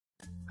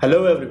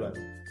Hello everyone,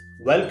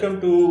 welcome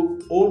to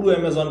Odoo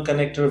Amazon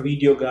Connector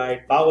video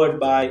guide powered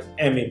by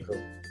ME Pro.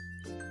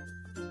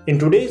 In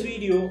today's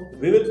video,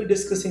 we will be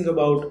discussing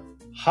about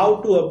how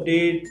to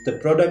update the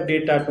product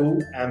data to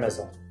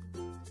Amazon.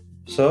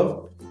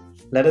 So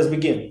let us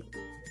begin.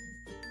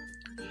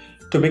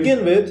 To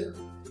begin with,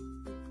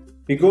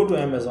 we go to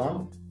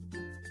Amazon.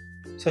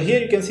 So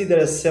here you can see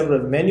there are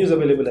several menus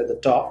available at the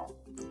top.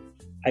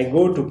 I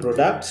go to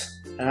products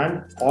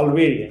and all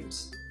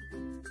variants.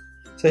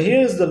 So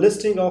here is the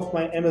listing of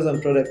my Amazon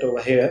product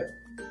over here.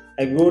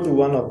 I go to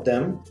one of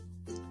them.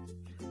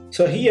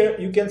 So here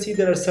you can see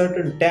there are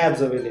certain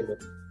tabs available.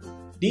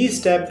 These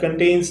tab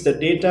contains the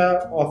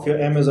data of your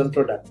Amazon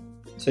product.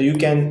 So you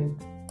can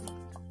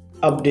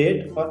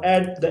update or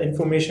add the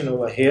information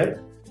over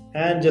here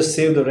and just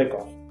save the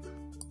record.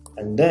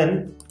 And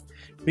then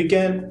we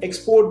can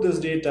export this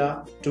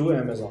data to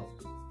Amazon.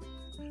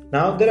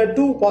 Now there are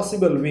two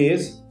possible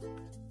ways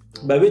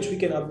by which we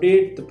can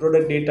update the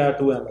product data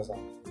to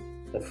Amazon.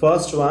 The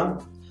first one,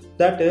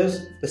 that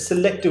is the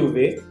selective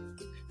way,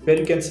 where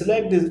you can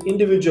select these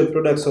individual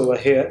products over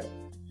here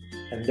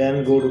and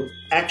then go to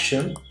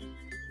action.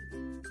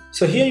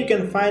 So here you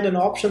can find an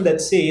option that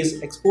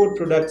says export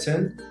products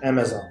in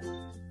Amazon.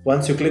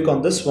 Once you click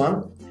on this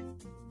one,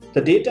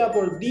 the data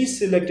for these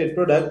selected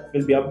product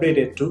will be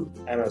updated to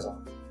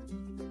Amazon.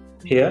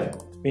 Here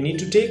we need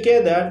to take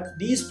care that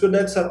these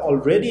products are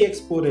already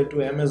exported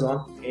to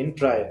Amazon in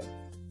prior.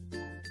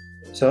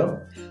 So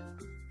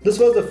this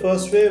was the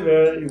first way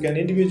where you can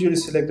individually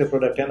select the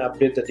product and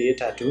update the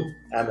data to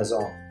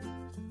Amazon.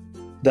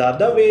 The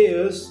other way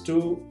is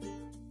to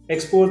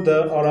export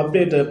or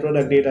update the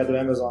product data to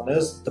Amazon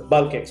is the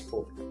bulk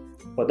export.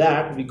 For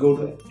that, we go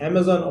to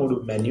Amazon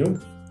Odoo menu,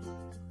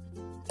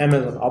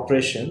 Amazon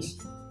operations.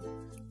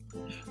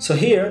 So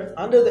here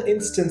under the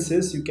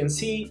instances, you can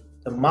see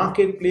the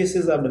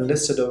marketplaces have been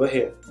listed over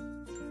here.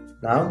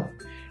 Now,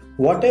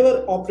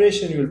 whatever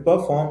operation you will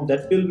perform,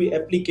 that will be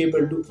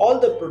applicable to all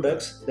the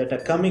products that are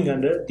coming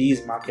under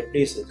these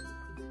marketplaces.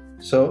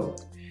 So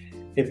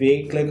if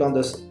we click on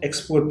this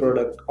export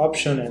product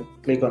option and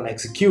click on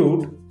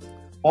execute,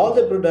 all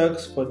the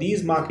products for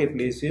these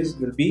marketplaces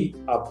will be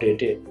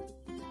updated.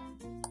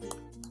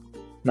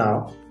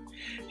 Now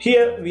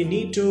here we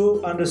need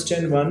to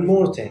understand one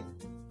more thing,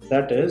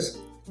 that is,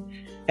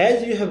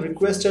 as you have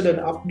requested an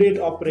update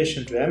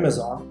operation to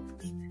Amazon,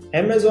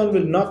 Amazon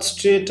will not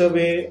straight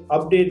away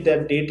update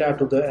that data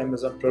to the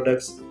Amazon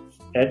products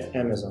at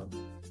Amazon,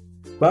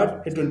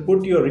 but it will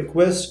put your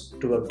request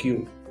to a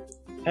queue,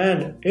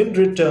 and in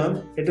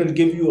return it will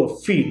give you a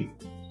feed.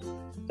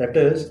 That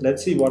is,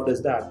 let's see what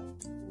is that.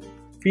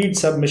 Feed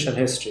submission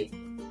history.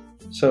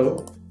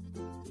 So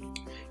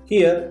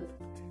here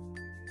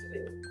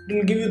it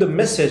will give you the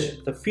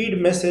message, the feed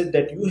message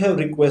that you have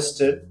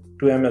requested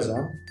to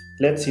Amazon.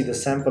 Let's see the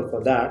sample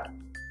for that.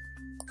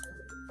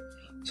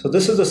 So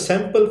this is a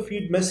sample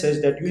feed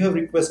message that you have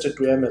requested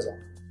to Amazon.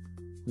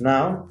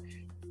 Now,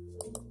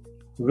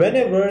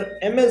 whenever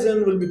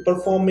Amazon will be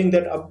performing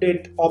that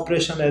update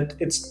operation at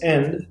its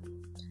end,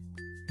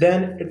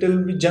 then it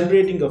will be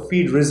generating a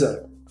feed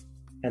result.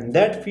 And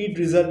that feed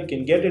result you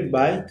can get it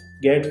by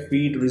get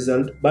feed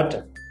result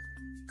button.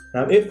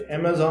 Now if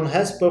Amazon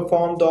has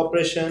performed the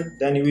operation,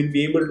 then you will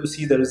be able to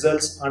see the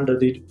results under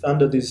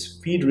this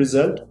feed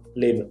result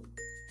label.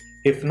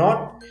 If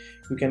not,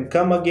 you can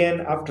come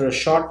again after a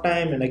short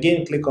time and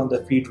again click on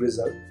the feed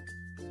result.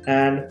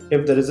 And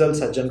if the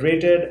results are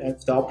generated,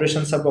 if the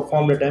operations are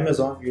performed at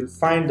Amazon, you will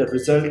find the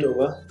result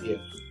over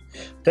here.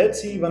 Let's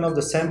see one of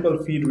the sample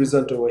feed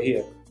result over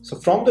here. So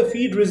from the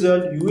feed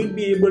result, you will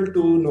be able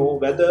to know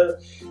whether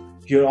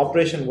your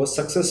operation was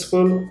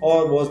successful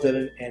or was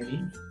there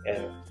any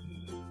error.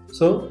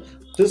 So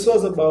this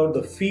was about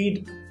the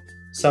feed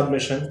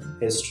submission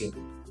history.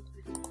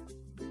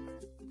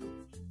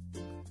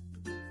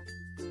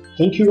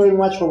 Thank you very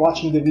much for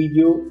watching the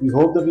video. We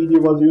hope the video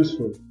was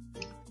useful.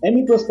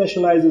 ME Pro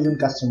specializes in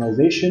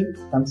customization,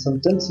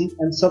 consultancy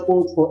and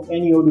support for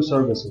any Odoo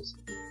services.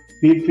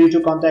 Feel free to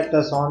contact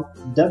us on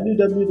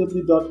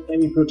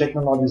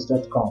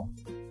www.meprotechnologies.com.